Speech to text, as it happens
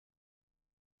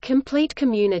Complete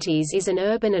communities is an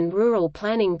urban and rural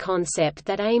planning concept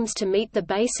that aims to meet the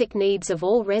basic needs of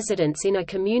all residents in a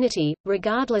community,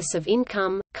 regardless of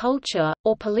income, culture,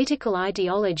 or political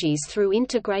ideologies through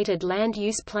integrated land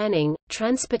use planning,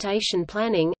 transportation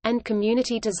planning, and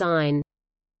community design.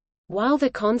 While the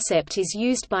concept is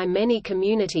used by many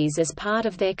communities as part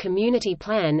of their community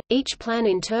plan, each plan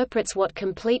interprets what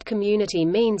complete community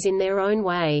means in their own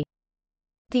way.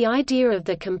 The idea of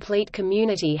the complete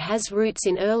community has roots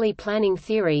in early planning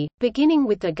theory, beginning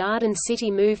with the Garden City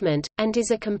movement, and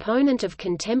is a component of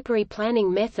contemporary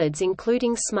planning methods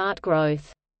including smart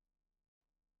growth.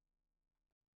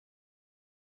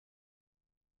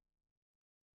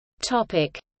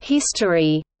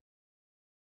 History.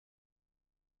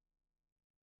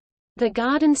 The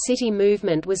Garden City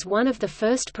movement was one of the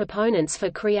first proponents for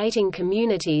creating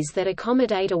communities that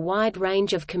accommodate a wide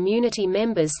range of community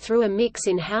members through a mix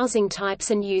in housing types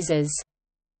and uses.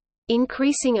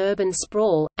 Increasing urban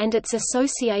sprawl, and its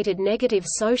associated negative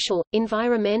social,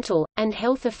 environmental, and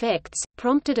health effects,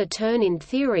 prompted a turn in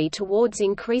theory towards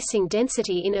increasing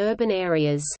density in urban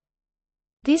areas.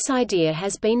 This idea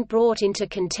has been brought into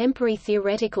contemporary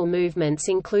theoretical movements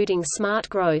including smart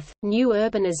growth, new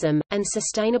urbanism, and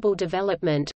sustainable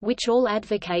development, which all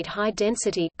advocate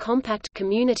high-density, compact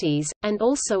communities, and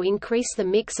also increase the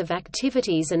mix of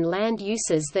activities and land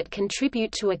uses that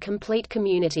contribute to a complete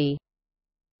community.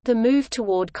 The move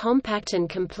toward compact and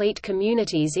complete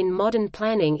communities in modern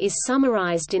planning is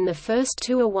summarized in the first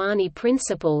two Ahwahnee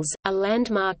Principles, a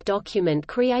landmark document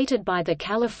created by the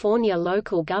California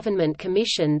Local Government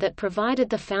Commission that provided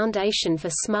the foundation for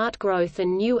smart growth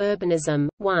and new urbanism.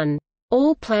 1.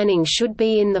 All planning should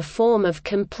be in the form of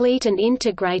complete and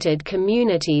integrated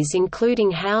communities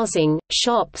including housing,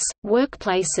 shops,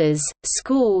 workplaces,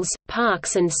 schools,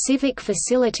 parks and civic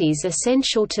facilities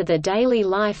essential to the daily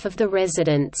life of the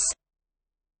residents.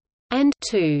 And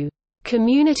 2.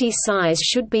 Community size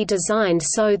should be designed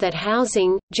so that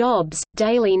housing, jobs,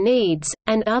 daily needs,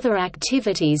 and other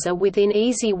activities are within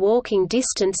easy walking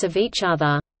distance of each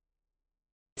other.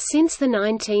 Since the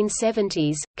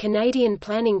 1970s, Canadian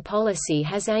planning policy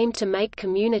has aimed to make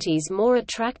communities more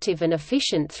attractive and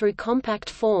efficient through compact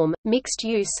form, mixed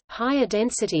use, higher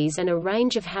densities and a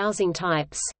range of housing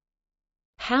types.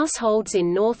 Households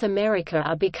in North America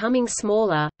are becoming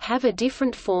smaller, have a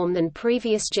different form than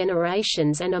previous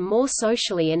generations and are more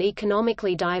socially and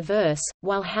economically diverse,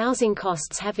 while housing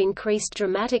costs have increased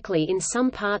dramatically in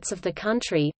some parts of the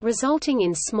country, resulting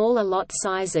in smaller lot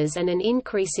sizes and an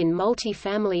increase in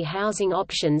multi-family housing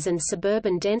options and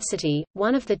suburban density.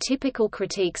 One of the typical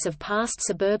critiques of past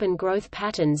suburban growth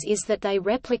patterns is that they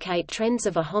replicate trends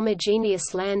of a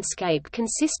homogeneous landscape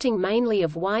consisting mainly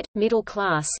of white,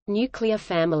 middle-class, nuclear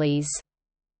families.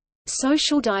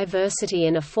 Social diversity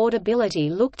and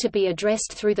affordability look to be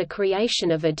addressed through the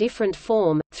creation of a different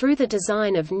form, through the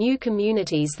design of new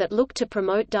communities that look to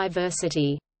promote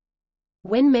diversity.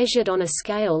 When measured on a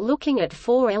scale looking at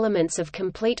 4 elements of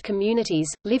complete communities,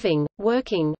 living,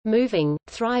 working, moving,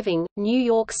 thriving, New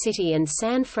York City and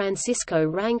San Francisco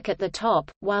rank at the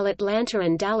top, while Atlanta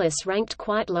and Dallas ranked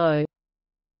quite low.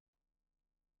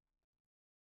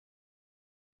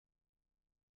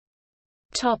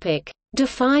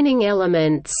 Defining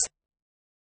elements.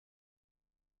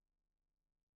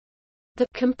 The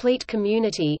complete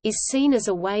community is seen as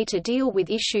a way to deal with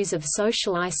issues of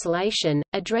social isolation,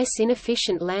 address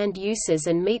inefficient land uses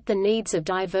and meet the needs of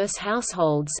diverse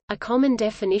households. A common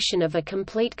definition of a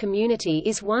complete community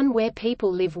is one where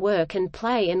people live, work and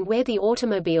play and where the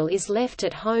automobile is left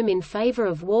at home in favor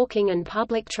of walking and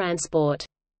public transport.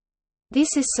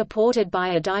 This is supported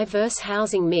by a diverse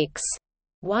housing mix.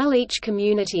 While each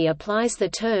community applies the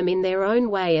term in their own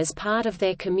way as part of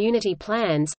their community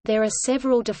plans, there are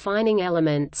several defining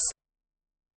elements.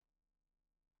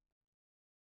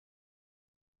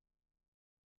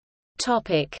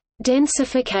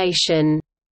 Densification.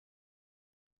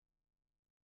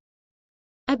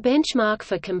 A benchmark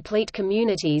for complete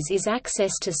communities is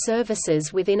access to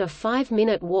services within a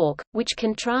 5-minute walk, which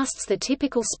contrasts the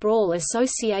typical sprawl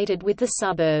associated with the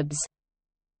suburbs.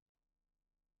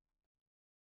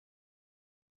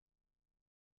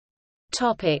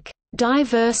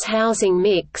 Diverse housing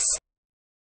mix.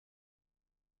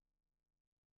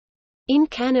 In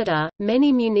Canada,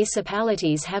 many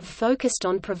municipalities have focused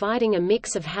on providing a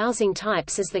mix of housing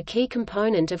types as the key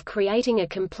component of creating a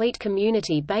complete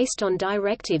community based on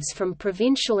directives from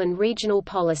provincial and regional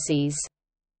policies.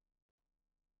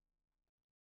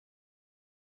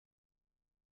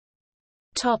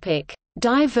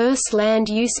 Diverse land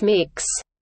use mix.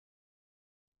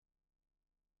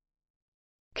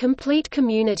 Complete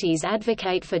communities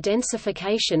advocate for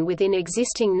densification within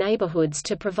existing neighborhoods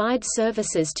to provide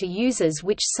services to users,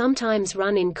 which sometimes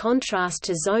run in contrast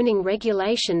to zoning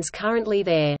regulations currently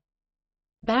there.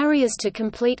 Barriers to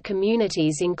complete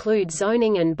communities include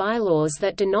zoning and bylaws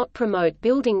that do not promote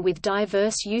building with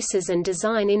diverse uses and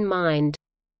design in mind.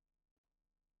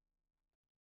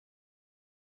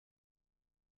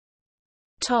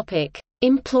 Topic: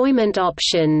 Employment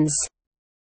options.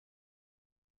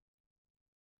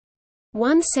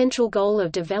 One central goal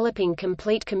of developing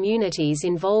complete communities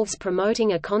involves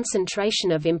promoting a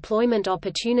concentration of employment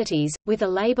opportunities, with a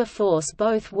labor force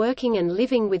both working and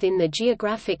living within the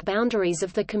geographic boundaries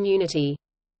of the community.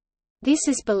 This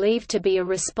is believed to be a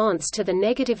response to the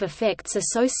negative effects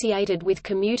associated with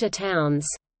commuter towns.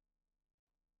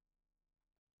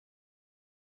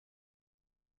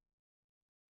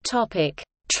 Topic: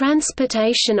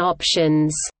 Transportation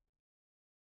options.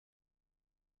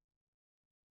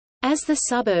 As the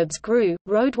suburbs grew,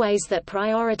 roadways that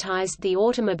prioritized the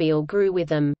automobile grew with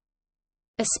them.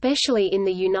 Especially in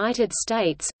the United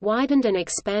States, widened and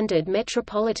expanded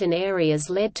metropolitan areas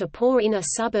led to poor inner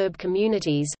suburb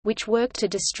communities, which worked to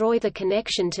destroy the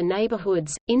connection to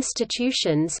neighborhoods,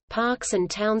 institutions, parks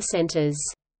and town centers.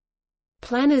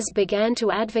 Planners began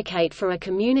to advocate for a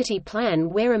community plan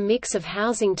where a mix of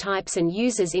housing types and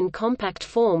uses in compact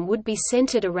form would be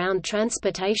centered around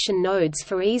transportation nodes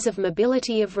for ease of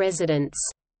mobility of residents.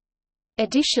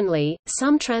 Additionally,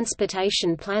 some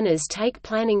transportation planners take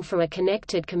planning for a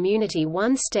connected community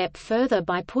one step further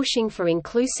by pushing for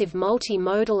inclusive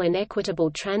multimodal and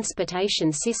equitable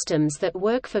transportation systems that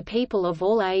work for people of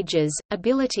all ages,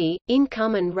 ability,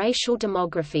 income and racial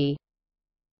demography.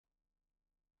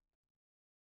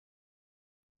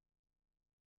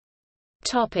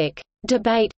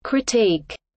 Debate,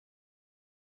 critique.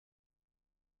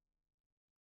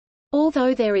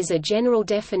 Although there is a general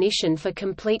definition for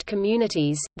complete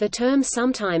communities, the term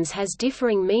sometimes has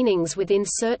differing meanings within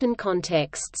certain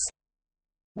contexts.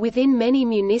 Within many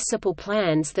municipal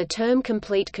plans, the term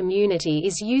complete community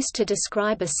is used to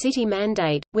describe a city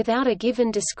mandate, without a given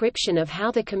description of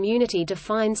how the community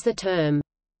defines the term.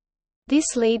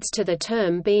 This leads to the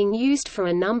term being used for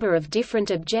a number of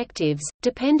different objectives,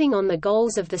 depending on the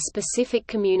goals of the specific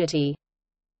community.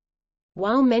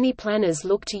 While many planners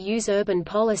look to use urban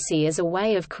policy as a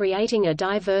way of creating a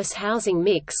diverse housing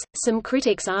mix, some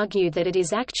critics argue that it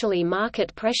is actually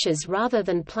market pressures rather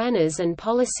than planners and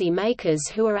policy makers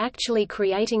who are actually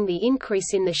creating the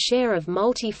increase in the share of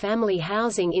multi-family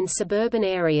housing in suburban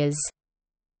areas.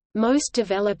 Most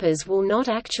developers will not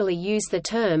actually use the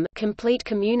term complete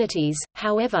communities,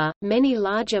 however, many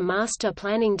larger master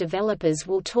planning developers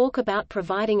will talk about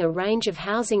providing a range of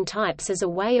housing types as a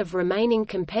way of remaining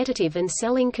competitive and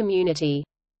selling community.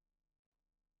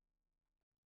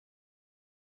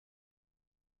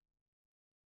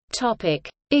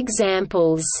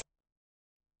 Examples.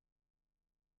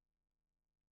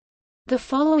 The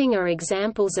following are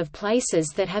examples of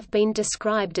places that have been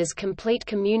described as complete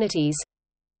communities: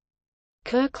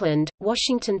 Kirkland,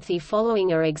 Washington. The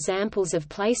following are examples of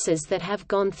places that have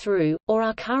gone through, or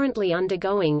are currently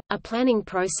undergoing, a planning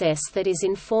process that is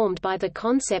informed by the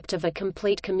concept of a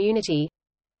complete community: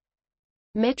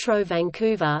 Metro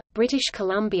Vancouver, British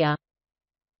Columbia;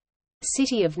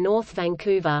 City of North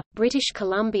Vancouver, British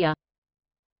Columbia;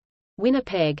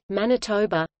 Winnipeg,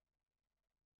 Manitoba;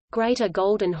 Greater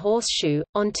Golden Horseshoe,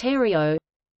 Ontario;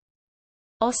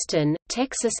 Austin,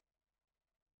 Texas;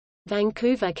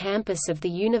 Vancouver campus of the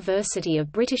University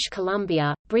of British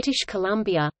Columbia, British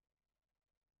Columbia;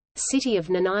 City of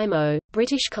Nanaimo,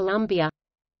 British Columbia;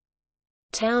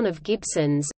 Town of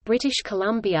Gibsons, British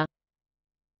Columbia;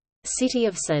 City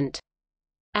of St.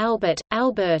 Albert,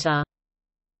 Alberta.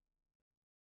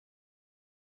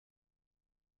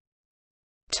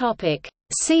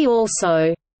 See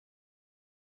also: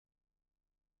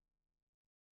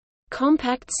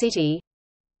 Compact city,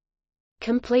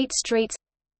 Complete streets,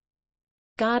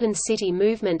 Garden City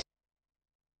movement,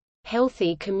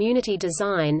 Healthy community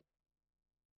design,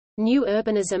 New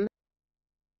urbanism,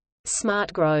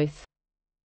 Smart growth.